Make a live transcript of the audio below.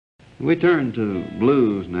We turn to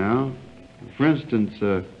blues now. For instance,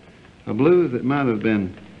 a blues that might have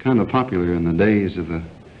been kind of popular in the days of the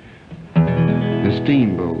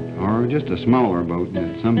steamboat, or just a smaller boat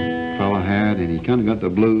that some fella had, and he kind of got the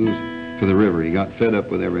blues for the river. He got fed up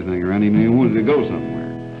with everything around him and he wanted to go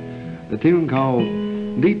somewhere. The tune called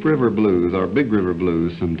Deep River Blues, or Big River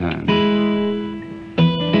Blues sometimes.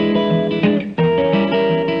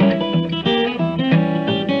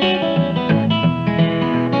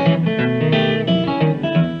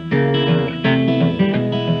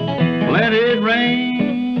 Let it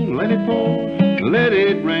rain, let it pour, let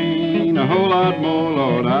it rain a whole lot more,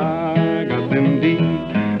 Lord. I got them deep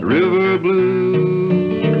river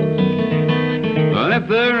blues. Let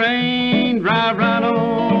the rain drive right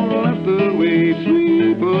on, let the waves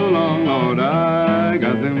sweep along, Lord. I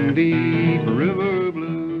got them deep river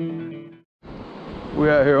blues.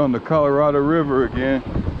 We're out here on the Colorado River again.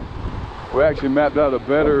 We actually mapped out a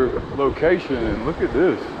better location, and look at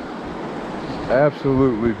this. It's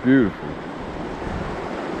absolutely beautiful.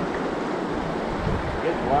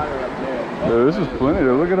 Yeah, this is plenty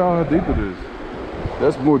there. Look at how deep it is.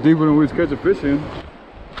 That's more deeper than we was catching fish in.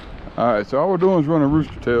 All right, so all we're doing is running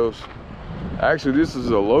rooster tails. Actually, this is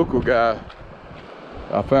a local guy.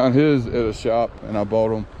 I found his at a shop and I bought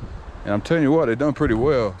them. And I'm telling you what, they done pretty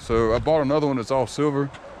well. So I bought another one that's all silver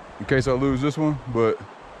in case I lose this one, but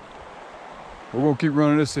we're gonna keep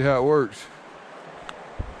running this, see how it works.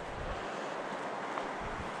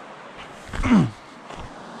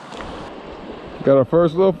 Got our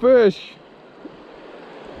first little fish.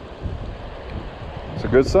 It's a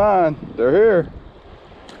good sign, they're here.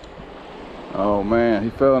 Oh man, he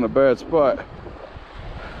fell in a bad spot.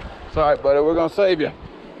 It's all right, buddy, we're gonna save you.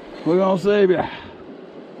 We're gonna save you.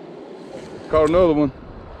 Caught another one.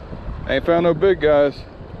 Ain't found no big guys.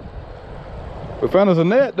 We found us a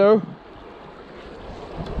net though.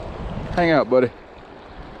 Hang out, buddy.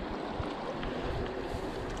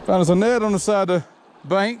 Found us a net on the side of the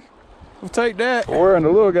bank. We'll take that. We're wearing the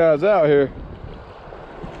little guys out here.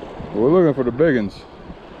 We're looking for the big ones.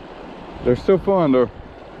 They're still fun though.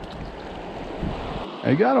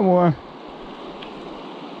 Hey, got him one.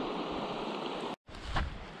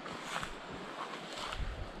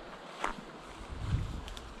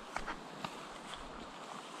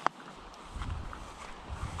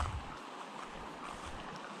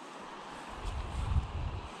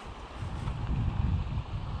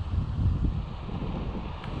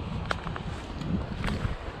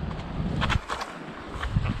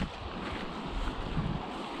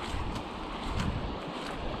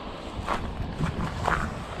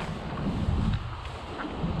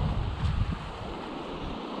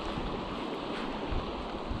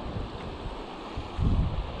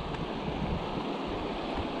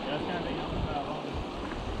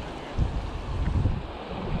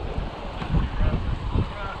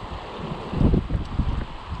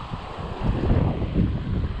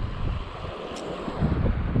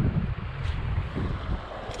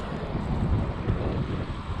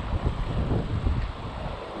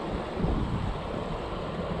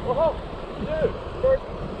 Whoa, dude, first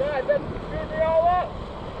guy, that screwed me all up.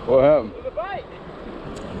 What happened? With a bite.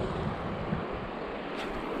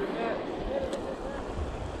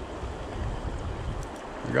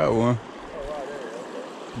 I got one. Oh, right there,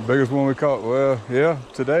 okay. Biggest one we caught. Well, yeah,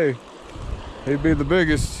 today. He'd be the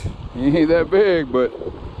biggest. He ain't that big, but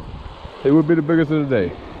he would be the biggest of the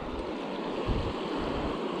day.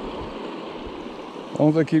 As long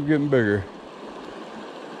as they keep getting bigger.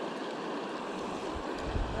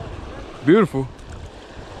 Beautiful.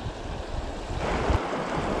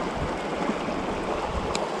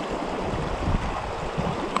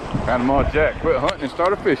 Panama Jack quit hunting and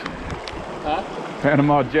started fishing. Huh?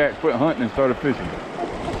 Panama Jack quit hunting and started fishing.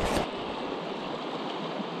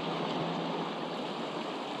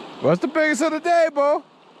 Well, that's the biggest of the day, Bo.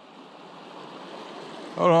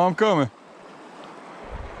 Hold on, I'm coming.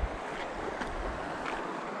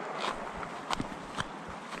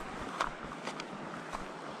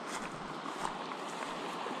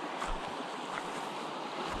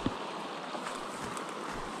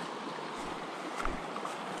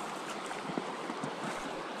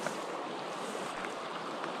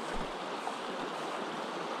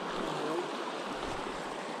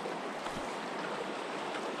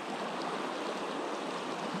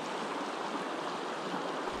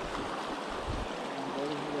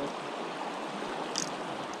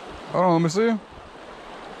 Hold on, let me see him.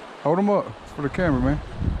 Hold him up. It's for the camera, man.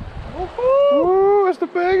 Ooh, it's the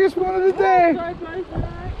biggest one of the day.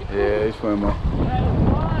 Yeah, he's swimming.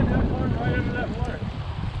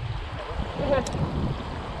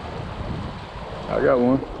 I got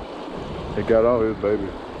one. He got all his baby.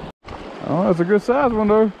 Oh, that's a good size one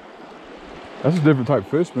though. That's a different type of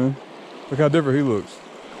fish, man. Look how different he looks.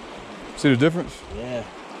 See the difference? Yeah.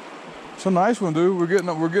 It's a nice one, dude. We're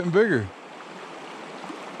getting bigger.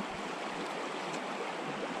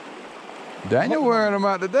 Daniel wearing them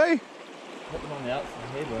out today. Put them on the outside.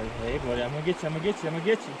 Hey buddy, I'm gonna get you.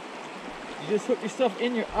 You just hooked yourself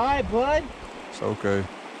in your eye, bud. It's okay.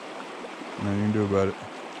 Nothing you can do about it.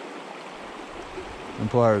 Them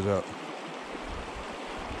pliers out.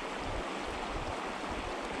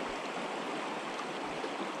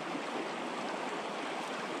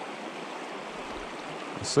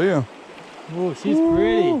 I see him. Oh, she's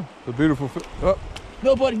pretty. The beautiful fish. Oh.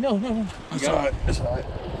 No, buddy, no. It's all right. It's all right.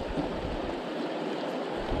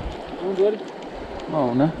 Come on, buddy. Come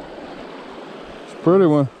on now. It's a pretty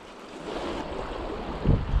one.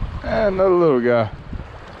 And another little guy.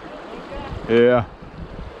 Yeah.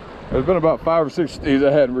 There's been about 5 or 6 these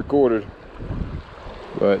I hadn't recorded.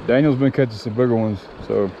 But Daniel's been catching some bigger ones.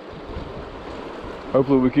 So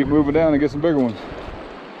hopefully we keep moving down and get some bigger ones.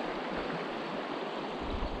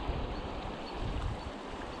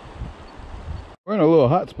 We're in a little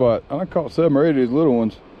hot spot. I caught 7 or 8 of these little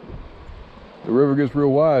ones. The river gets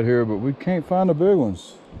real wide here, but we can't find the big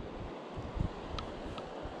ones.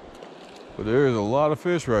 But there is a lot of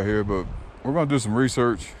fish right here, but we're gonna do some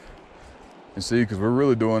research and see, because we're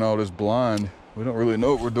really doing all this blind. We don't really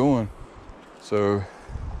know what we're doing. So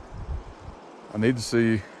I need to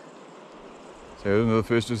see. See, there's another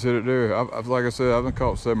fish just hit it there. I've like I said, I've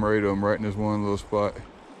caught 7 or 8 of them right in this one little spot.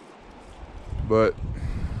 But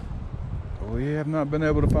we have not been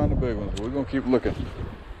able to find the big ones. We're gonna keep looking.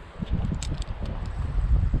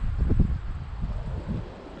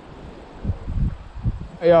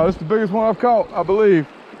 Hey y'all, this is the biggest one I've caught, I believe.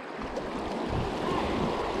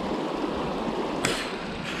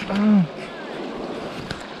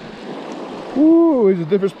 Ooh, he's a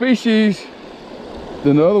different species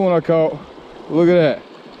than the other one I caught. Look at that.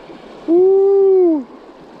 Ooh.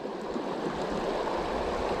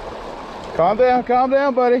 Calm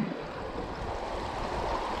down, buddy.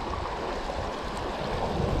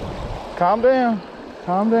 Calm down.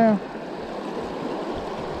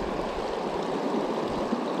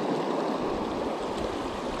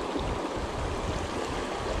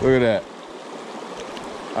 Look at that.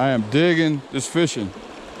 I am digging this fishing.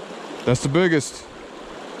 That's the biggest.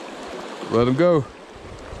 Let him go.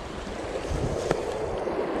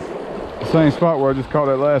 The same spot where I just caught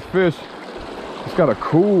that last fish. It's got a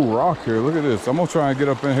cool rock here. Look at this. I'm gonna try and get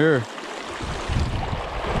up in here.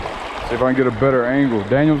 See if I can get a better angle.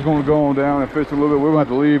 Daniel's gonna go on down and fish a little bit. We're gonna have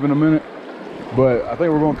to leave in a minute. But I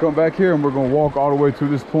think we're gonna come back here and we're gonna walk all the way to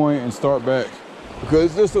this point and start back.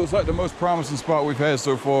 Because this looks like the most promising spot we've had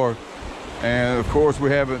so far. And of course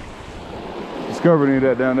we haven't discovered any of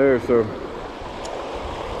that down there, so.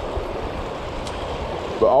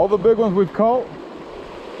 But all the big ones we've caught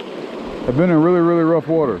have been in really, really rough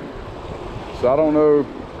water. So I don't know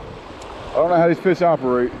how these fish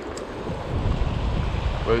operate.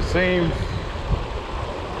 But it seems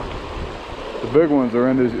the big ones are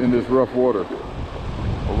in this rough water.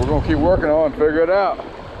 But we're gonna keep working on it and figure it out.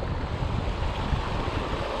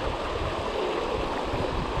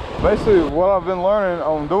 Basically, what I've been learning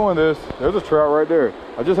on doing this, there's a trout right there.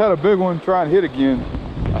 I just had a big one try and hit again.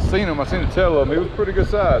 I seen the tail of him. He was pretty good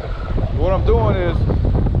size. What I'm doing is,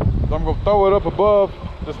 I'm gonna throw it up above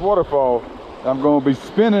this waterfall. I'm gonna be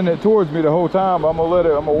spinning it towards me the whole time. I'm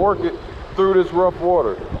gonna work it through this rough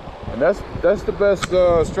water. And that's the best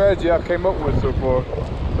strategy I've came up with so far.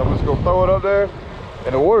 So I'm just gonna throw it up there.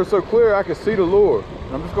 And the water's so clear, I can see the lure.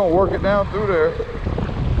 And I'm just gonna work it down through there.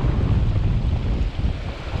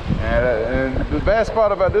 And the bad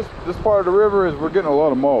spot about this part of the river is we're getting a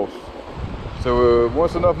lot of moss. So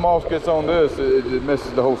once enough moss gets on this, it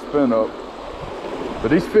messes the whole spin up.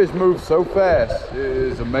 But these fish move so fast, it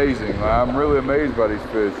is amazing. I'm really amazed by these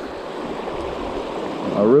fish.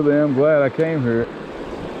 I really am glad I came here.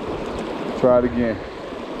 Try it again.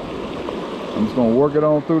 I'm just gonna work it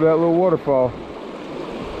on through that little waterfall.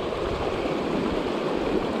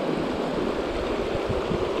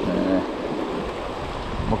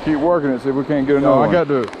 We'll keep working it, see if we can't get another one.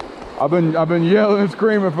 I've been yelling and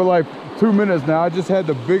screaming for like 2 minutes now. I just had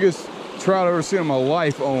the biggest trout I've ever seen in my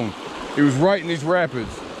life on. He was right in these rapids.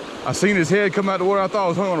 I seen his head come out the water. I thought I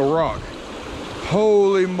was hung on a rock.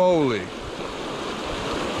 Holy moly.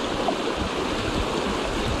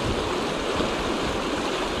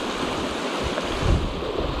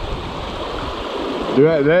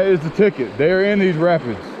 Dude, that is the ticket. They're in these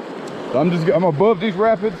rapids. So I'm above these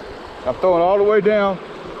rapids. I'm throwing all the way down.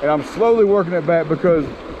 And I'm slowly working it back because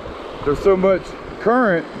there's so much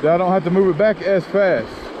current that I don't have to move it back as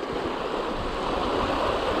fast.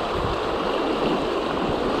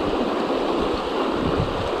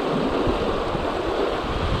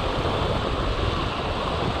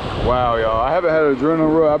 Wow, y'all, I haven't had an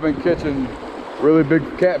adrenaline rush. I've been catching really big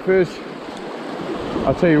catfish.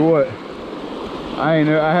 I'll tell you what, I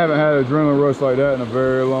haven't had an adrenaline rush like that in a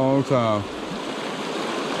very long time.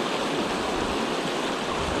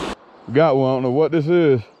 Got one, I don't know what this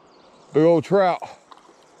is. Big old trout.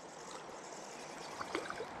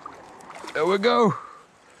 There we go.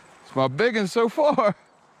 It's my big one so far.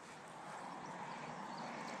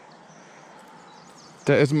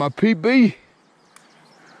 That is my PB.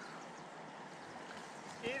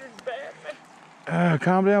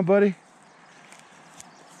 Calm down, buddy.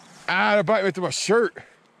 They bite me through my shirt.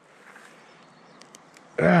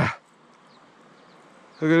 Look at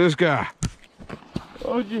this guy.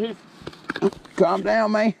 Oh, jeez. Calm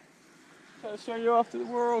down, man. Trying to show you off to the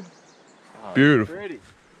world. Oh, beautiful. Pretty.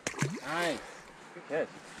 Nice. Good catch.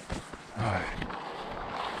 All right.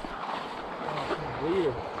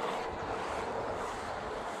 Oh,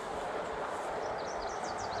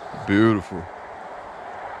 Beautiful.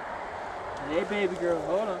 hey, baby girl,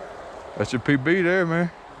 hold on. That's your PB there,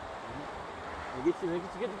 man. We'll get you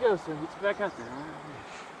good to go, son. Get you back out there. All right.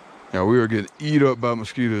 Yeah, we were getting eat up by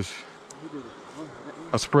mosquitoes.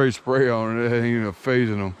 I sprayed spray on it, it ain't even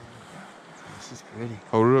phasing them. This is pretty.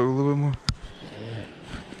 Hold it up a little bit more. Yeah.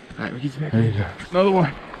 All right, we'll get you back There you there. go. Another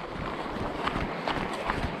one.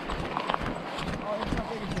 Oh, it's not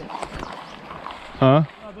big as yet. Huh?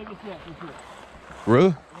 Not big as yet. It's here. Really?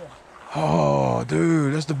 Yeah. Oh,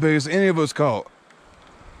 dude, that's the biggest any of us caught. All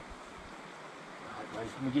right, buddy.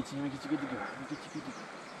 Let me get you good to go. Let me get you good to go.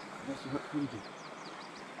 I got you hooked pretty good.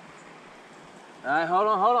 All right, hold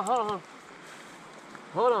on.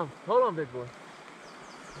 Hold on, big boy.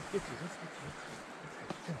 Let's get you.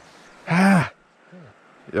 Ah.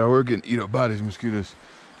 Yeah, we're getting eat up by these mosquitoes.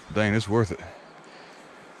 Dang, it's worth it.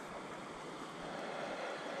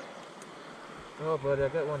 Oh, buddy, I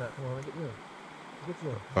got one out. Come on, let me get you in. Get you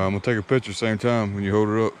in. I'm gonna take a picture same time when you hold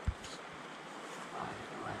it up.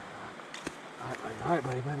 All right,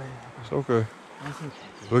 buddy. Bye. It's okay. That's okay.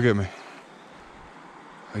 Look at me.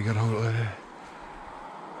 Oh, you gotta hold it like that.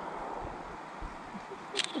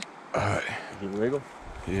 All right. Did you wiggle?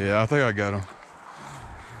 Yeah, I think I got him.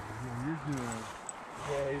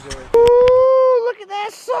 Yeah, he's doing. Ooh, look at that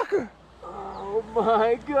sucker. Oh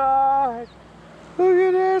my God! Look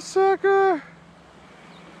at that sucker.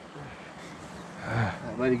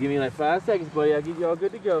 Right, buddy, give me like 5 seconds, buddy. I'll get you all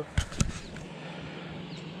good to go.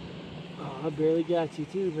 Oh, I barely got you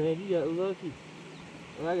too, man. You got lucky.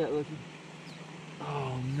 Well, I got lucky.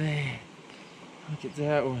 Oh man, look at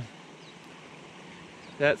that one.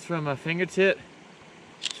 That's from my fingertip.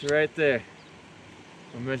 It's right there.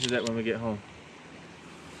 I'll measure that when we get home.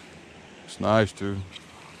 It's nice, dude.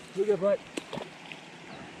 Look at bud.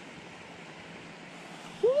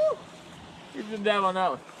 Woo! You've been down on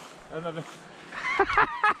that one.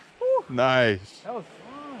 Nice. That was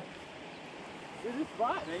fun. It's just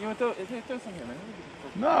spot, man. You want to throw some here,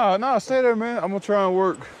 man? No, stay there, man. I'm gonna try and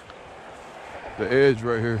work the edge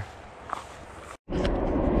right here.